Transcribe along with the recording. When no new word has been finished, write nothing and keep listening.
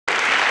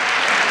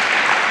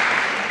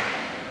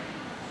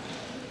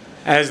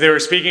As they were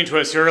speaking to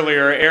us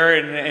earlier,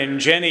 Aaron and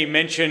Jenny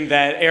mentioned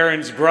that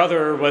Aaron's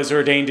brother was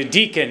ordained a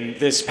deacon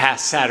this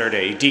past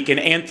Saturday, Deacon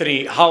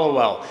Anthony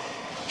Hollowell.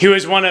 He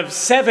was one of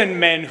 7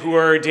 men who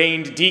were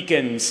ordained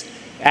deacons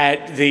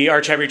at the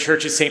Archbishop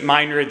Church of St.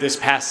 Meinrad this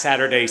past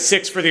Saturday,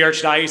 6 for the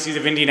Archdiocese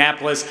of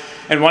Indianapolis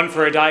and 1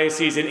 for a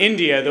diocese in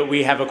India that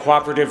we have a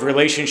cooperative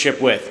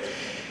relationship with.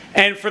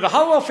 And for the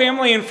Hollowell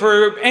family and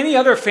for any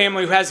other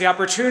family who has the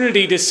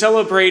opportunity to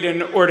celebrate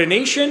an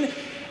ordination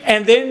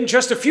and then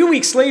just a few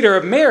weeks later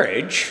a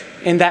marriage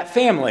in that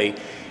family,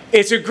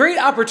 it's a great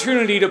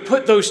opportunity to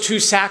put those 2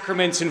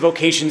 sacraments and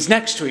vocations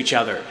next to each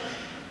other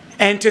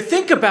and to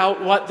think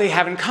about what they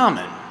have in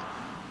common.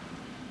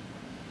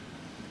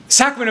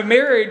 Sacrament of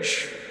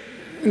marriage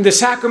and the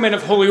sacrament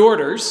of holy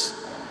orders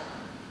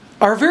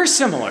are very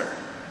similar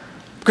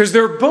because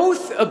they're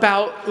both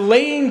about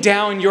laying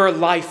down your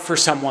life for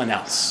someone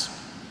else.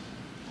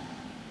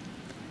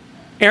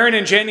 Aaron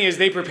and Jenny, as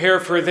they prepare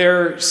for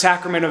their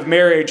sacrament of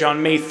marriage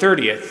on May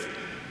 30th,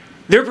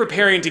 they're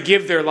preparing to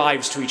give their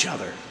lives to each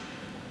other.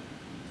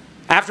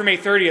 After May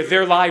 30th,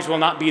 their lives will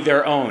not be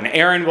their own.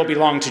 Aaron will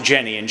belong to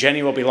Jenny, and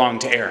Jenny will belong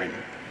to Aaron.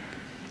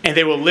 And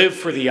they will live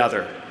for the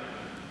other,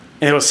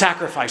 and they will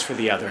sacrifice for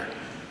the other,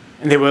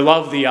 and they will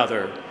love the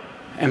other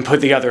and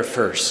put the other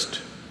first.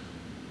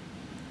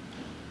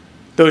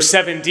 Those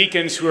 7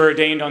 deacons who are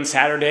ordained on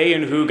Saturday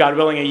and who, God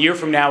willing, a year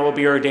from now will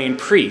be ordained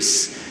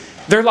priests,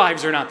 their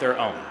lives are not their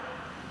own.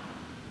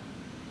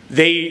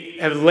 They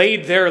have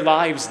laid their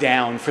lives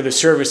down for the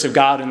service of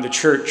God and the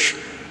church,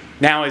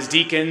 now as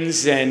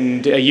deacons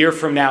and a year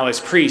from now as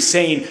priests,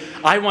 saying,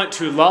 I want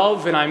to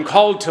love and I'm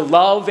called to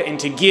love and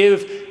to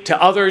give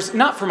to others,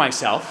 not for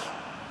myself,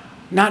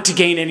 not to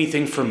gain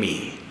anything for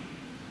me,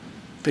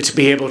 but to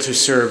be able to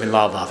serve and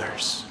love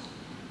others.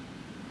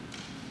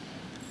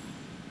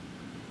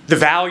 The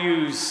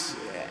values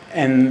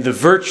and the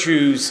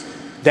virtues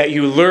that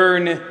you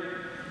learn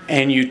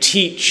and you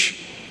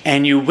teach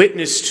and you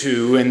witness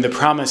to in the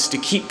Promise to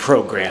Keep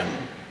program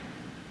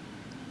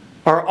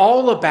are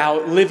all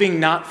about living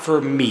not for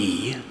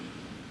me,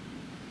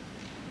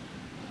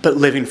 but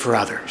living for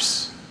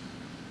others.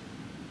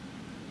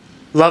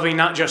 Loving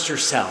not just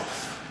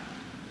yourself,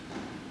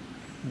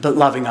 but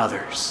loving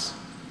others.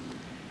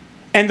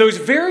 And those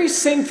very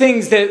same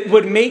things that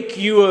would make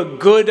you a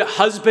good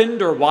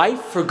husband or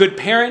wife or good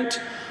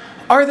parent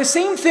are the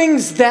same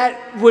things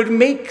that would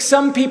make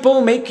some people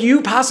make you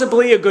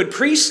possibly a good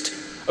priest,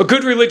 a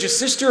good religious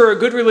sister, or a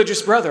good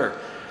religious brother.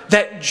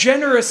 That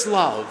generous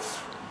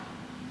love,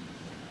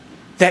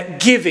 that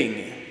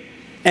giving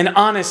and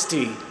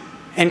honesty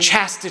and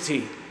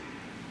chastity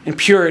and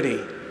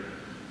purity,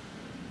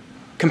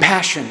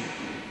 compassion.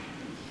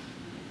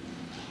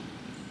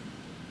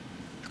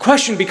 The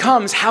question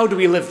becomes, how do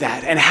we live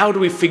that? And how do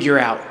we figure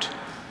out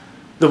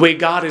the way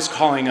God is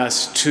calling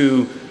us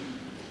to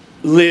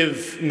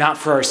live not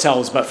for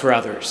ourselves but for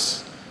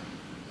others?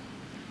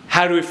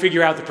 How do we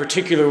figure out the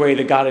particular way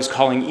that God is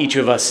calling each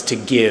of us to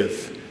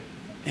give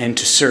and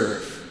to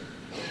serve?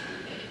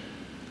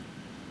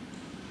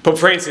 Pope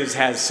Francis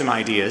has some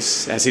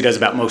ideas, as he does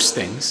about most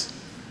things.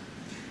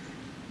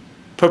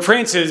 Pope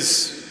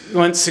Francis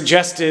once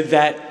suggested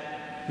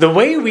that the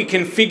way we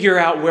can figure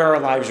out where our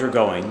lives are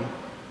going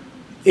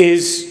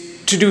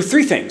is to do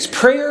 3 things: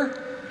 prayer,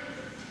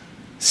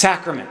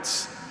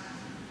 sacraments,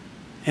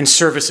 and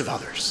service of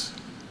others.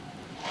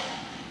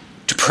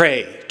 To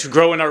pray, to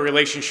grow in our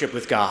relationship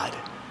with God,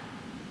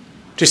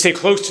 to stay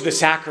close to the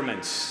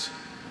sacraments,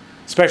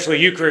 especially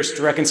Eucharist,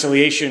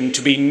 reconciliation,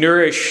 to be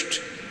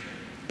nourished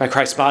by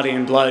Christ's body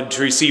and blood,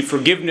 to receive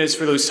forgiveness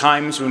for those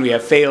times when we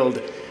have failed,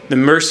 the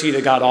mercy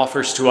that God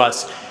offers to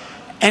us,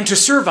 and to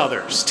serve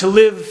others, to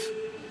live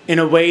in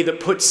a way that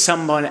puts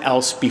someone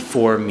else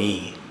before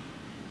me.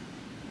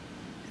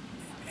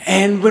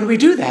 And when we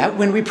do that,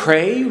 when we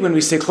pray, when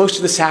we stay close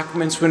to the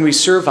sacraments, when we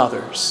serve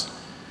others,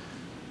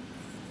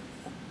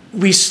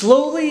 we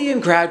slowly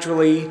and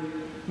gradually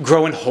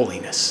grow in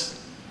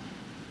holiness.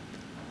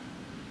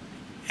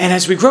 And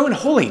as we grow in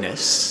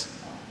holiness,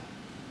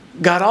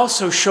 God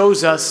also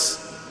shows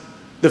us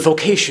the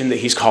vocation that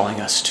he's calling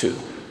us to.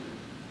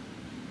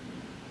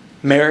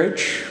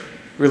 Marriage,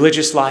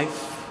 religious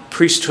life,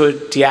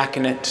 priesthood,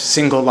 diaconate,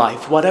 single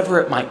life, whatever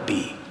it might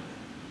be.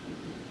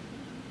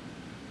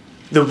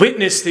 The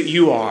witness that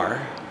you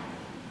are,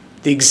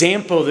 the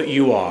example that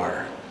you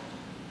are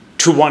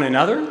to one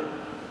another,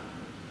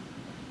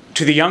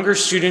 to the younger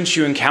students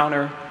you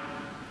encounter,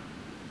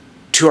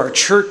 to our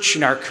church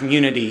and our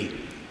community,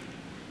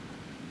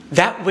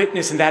 that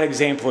witness and that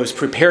example is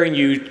preparing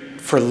you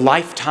for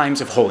lifetimes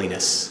of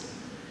holiness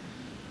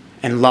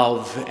and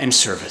love and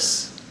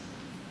service.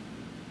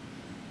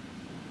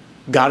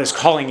 God is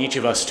calling each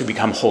of us to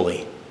become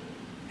holy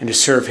and to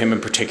serve him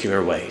in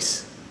particular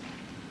ways.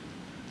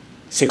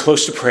 Stay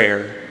close to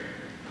prayer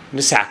and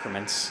to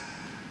sacraments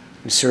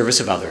and service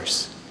of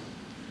others,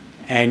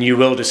 and you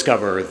will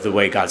discover the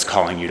way God's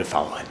calling you to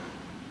follow it.